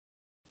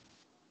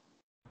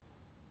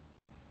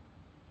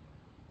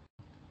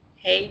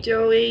Hey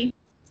Joey,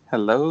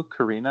 Hello,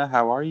 Karina.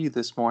 How are you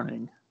this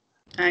morning?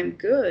 I'm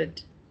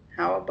good.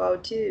 How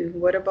about you?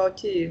 What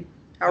about you?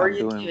 How are I'm you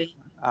doing doing?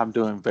 I'm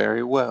doing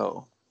very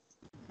well.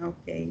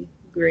 Okay,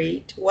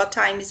 great. What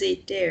time is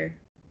it there?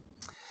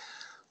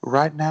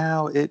 Right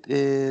now it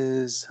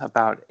is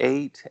about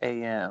 8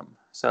 a.m.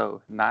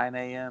 So 9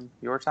 a.m.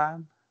 your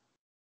time?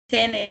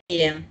 10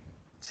 a.m.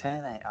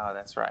 10 a. Oh,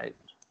 that's right.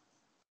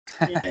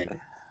 Yeah.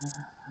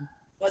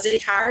 Was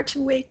it hard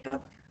to wake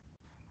up?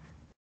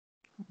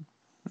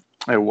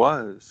 It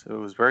was. It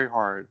was very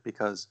hard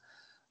because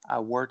I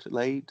worked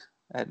late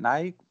at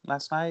night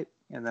last night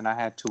and then I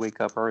had to wake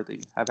up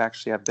early.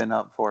 I've been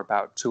up for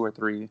about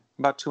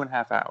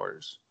 2.5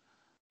 hours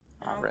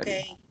already.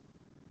 Okay,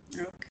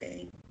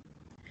 okay.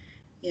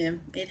 Yeah,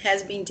 it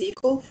has been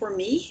difficult for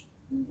me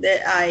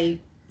that I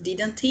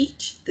didn't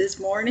teach this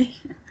morning.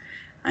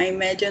 I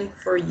imagine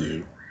for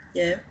you.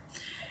 Yeah.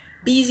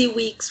 Busy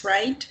weeks,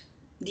 right?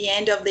 The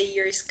end of the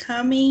year is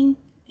coming,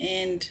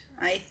 and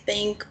I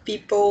think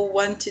people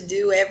want to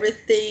do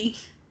everything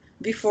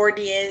before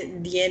the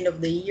end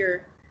of the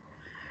year,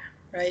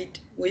 right?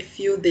 We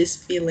feel this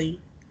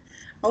feeling.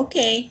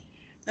 Okay.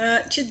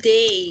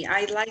 Today,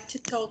 I'd like to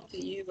talk to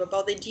you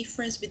about the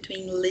difference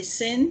between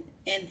listen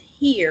and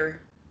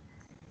hear.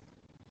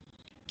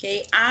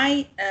 Okay,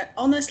 I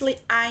honestly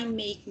I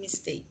make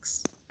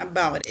mistakes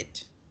about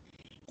it.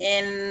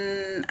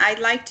 And I'd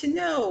like to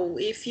know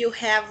if you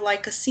have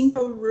like a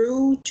simple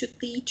rule to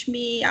teach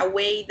me a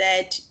way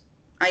that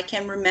I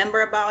can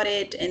remember about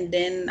it and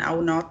then I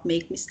will not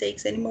make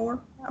mistakes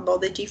anymore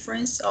about the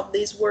difference of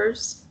these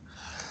words.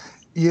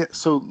 Yeah,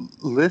 so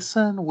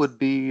listen would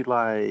be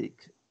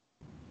like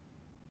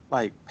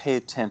pay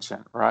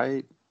attention,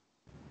 right?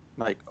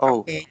 Like, oh,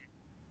 Okay.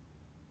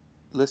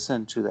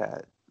 listen to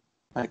that.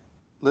 Like,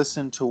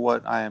 listen to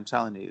what I am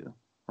telling you,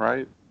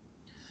 right?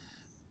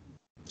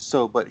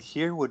 So, but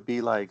here would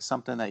be like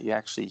something that you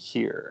actually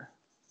hear.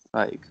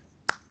 Like,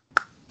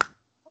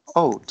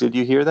 oh, did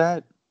you hear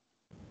that?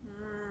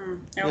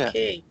 Yeah.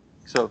 Okay.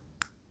 So,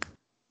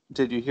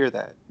 did you hear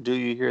that? Do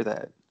you hear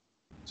that?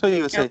 So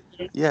you would say,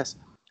 Okay. yes.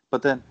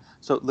 But then,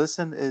 so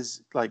listen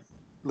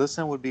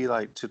would be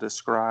like to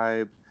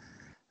describe,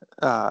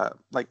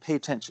 like pay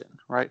attention,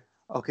 right?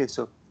 Okay,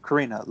 so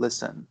Karina,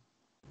 listen.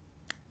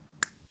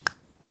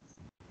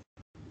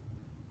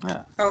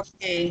 Yeah.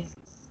 Okay.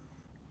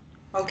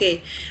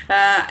 Okay.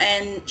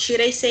 And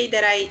should I say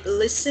that I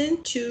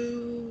listen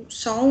to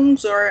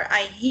songs or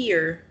I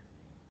hear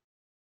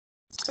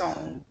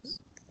songs?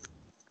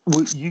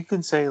 Well, you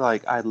can say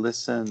like I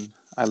listen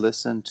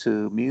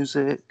to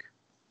music.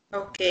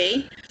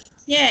 Okay.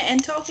 Yeah,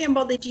 and talking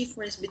about the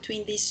difference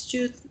between these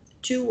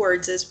two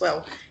words as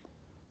well.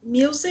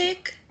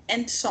 Music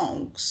and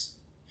songs.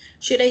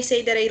 Should I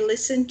say that I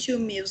listen to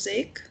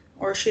music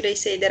or should I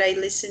say that I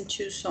listen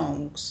to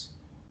songs?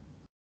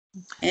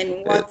 And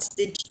Uh, what's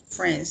the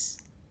difference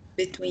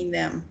between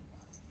them?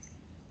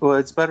 well,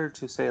 it's better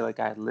to say like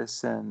I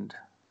listened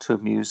to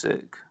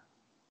music,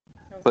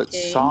 but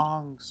Okay.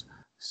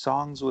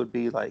 songs would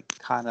be like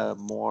kind of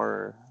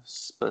more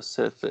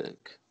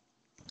specific.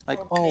 Like,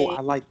 oh, Okay.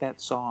 I like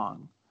that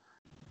song.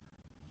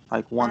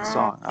 Like one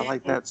song, I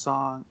like Okay. that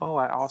song. Oh,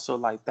 I also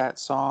like that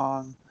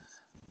song.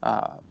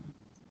 Um,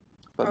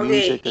 but Okay.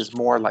 music is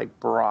more like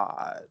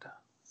broad.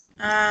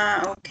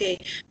 Okay.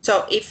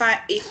 So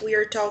if we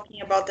are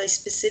talking about a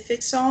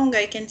specific song,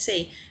 I can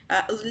say,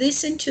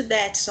 listen to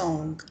that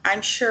song.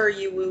 I'm sure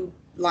you will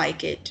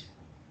like it,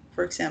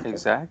 for example.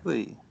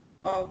 Exactly.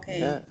 Okay.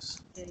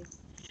 Yes. Okay.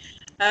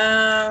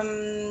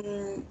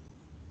 Um,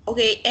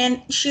 okay,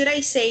 and should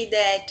I say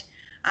that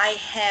I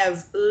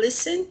have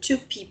listened to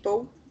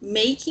people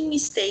making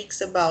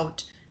mistakes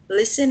about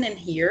listen and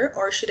hear,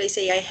 or should I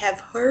say I have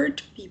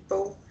heard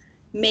people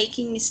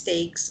making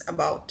mistakes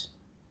about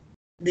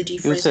the You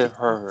difference said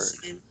between listen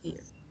heard. and hear?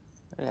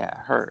 Yeah,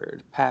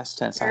 heard. Past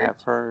tense. I Heard?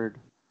 have heard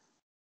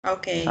some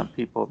Okay.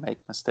 people make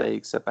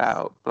mistakes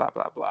about blah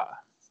blah blah.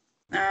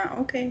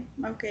 Okay.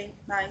 Okay.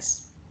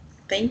 Nice.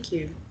 Thank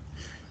you.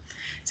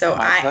 So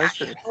My I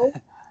pleasure. hope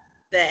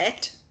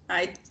that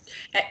I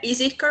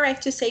is it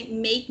correct to say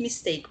make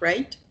mistake,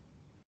 right?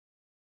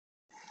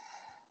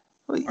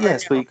 Well, Or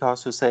yes, but no? you can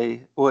also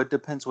say, well, it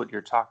depends what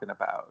you're talking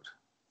about.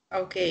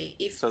 Okay.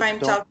 If So I'm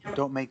talking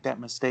don't make that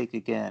mistake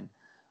again,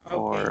 okay.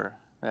 or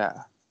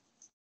yeah,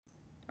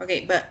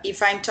 Okay, but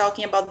if I'm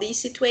talking about this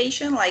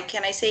situation, like,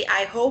 can I say,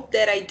 I hope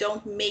that I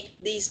don't make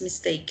this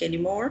mistake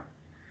anymore?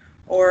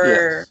 Or,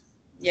 yes,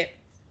 yeah,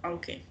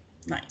 okay,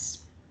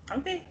 nice.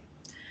 Okay,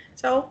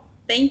 so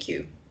thank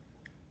you.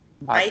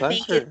 my I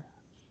think it pleasure.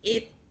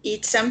 it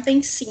it's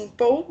something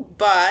simple,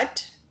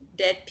 but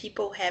that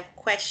people have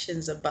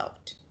questions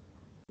about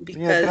Yeah,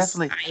 because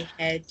definitely. I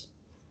had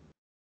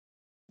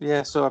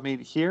Yeah, so I mean,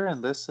 hear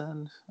and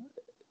listen.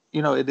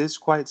 It is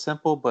quite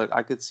simple, but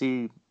I could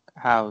see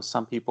how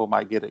some people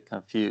might get it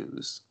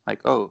confused.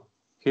 Like, oh,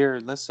 hear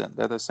and listen,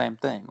 they're the same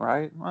thing,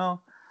 right?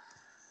 Well,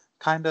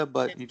 kinda,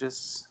 but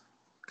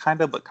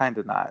kinda, but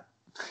kinda not.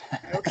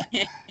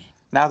 okay.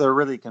 Now they're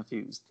really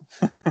confused.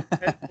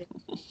 Okay.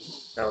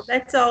 So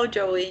that's all,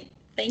 Joey.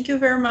 Thank you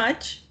very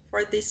much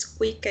for this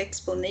quick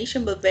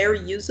explanation, but very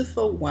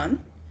useful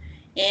one.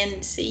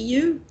 And see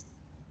you.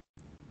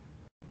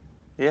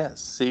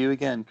 Yes. See you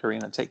again,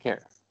 Karina. Take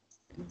care.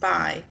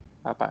 Bye.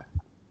 Bye bye.